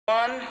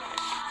1,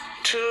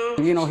 2.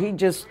 You know, he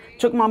just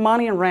took my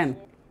money and ran.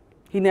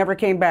 He never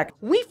came back.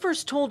 We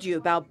first told you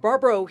about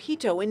Barbara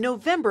Ojito in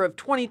November of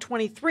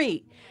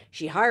 2023.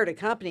 She hired a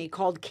company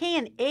called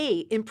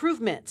K&A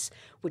Improvements,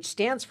 which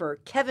stands for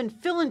Kevin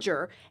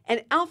Fillinger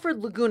and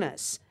Alfred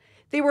Lagunas.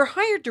 They were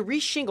hired to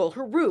reshingle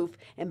her roof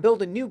and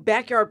build a new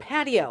backyard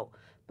patio.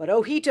 But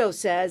Ojito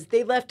says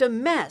they left a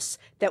mess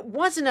that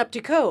wasn't up to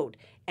code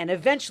and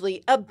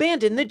eventually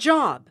abandoned the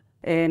job.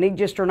 And it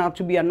just turned out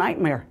to be a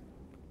nightmare.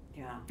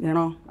 Yeah. You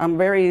know,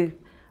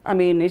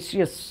 it's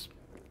just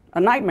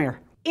a nightmare.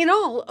 In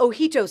all,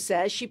 Ojito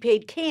says she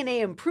paid K&A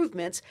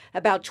Improvements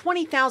about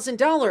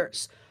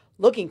 $20,000.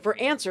 Looking for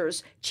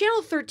answers,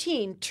 Channel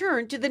 13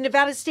 turned to the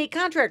Nevada State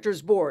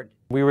Contractors Board.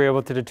 We were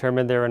able to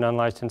determine they're an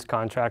unlicensed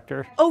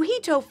contractor.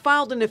 Ojito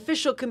filed an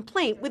official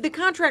complaint with the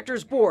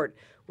Contractors Board,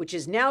 which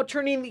is now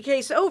turning the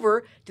case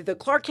over to the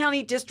Clark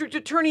County District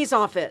Attorney's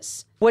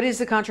Office. What is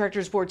the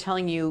Contractors Board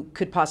telling you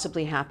could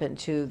possibly happen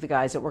to the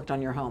guys that worked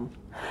on your home?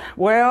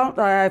 Well,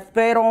 if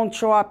they don't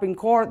show up in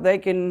court, they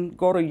can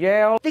go to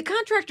jail. The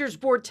Contractors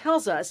Board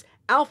tells us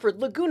Alfred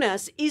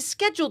Lagunas is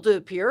scheduled to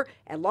appear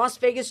at Las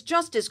Vegas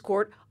Justice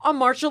Court on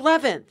March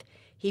 11th.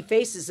 He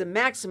faces a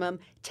maximum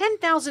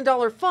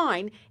 $10,000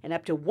 fine and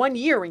up to 1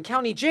 year in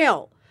county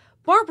jail.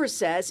 Barbara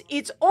says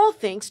it's all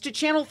thanks to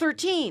Channel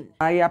 13.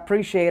 I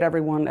appreciate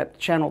everyone at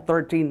Channel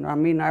 13. I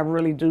mean, I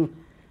really do.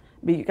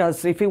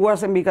 Because if it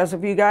wasn't because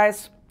of you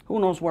guys, who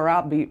knows where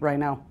I'll be right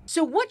now.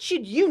 So what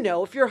should you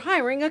know if you're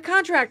hiring a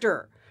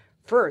contractor?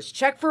 First,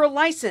 check for a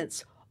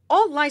license.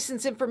 All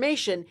license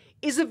information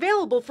is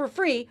available for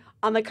free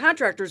on the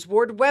Contractors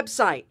Board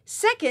website.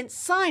 Second,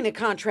 sign a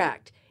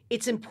contract.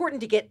 It's important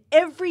to get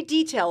every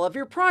detail of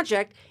your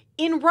project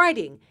in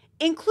writing,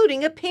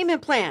 including a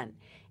payment plan.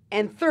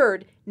 And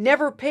third,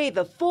 never pay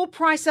the full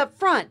price up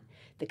front.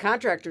 The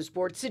Contractors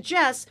Board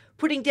suggests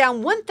putting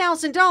down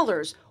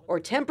 $1,000 or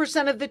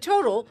 10% of the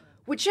total,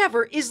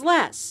 whichever is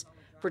less.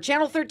 For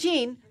Channel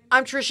 13,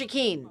 I'm Trisha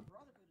Keene.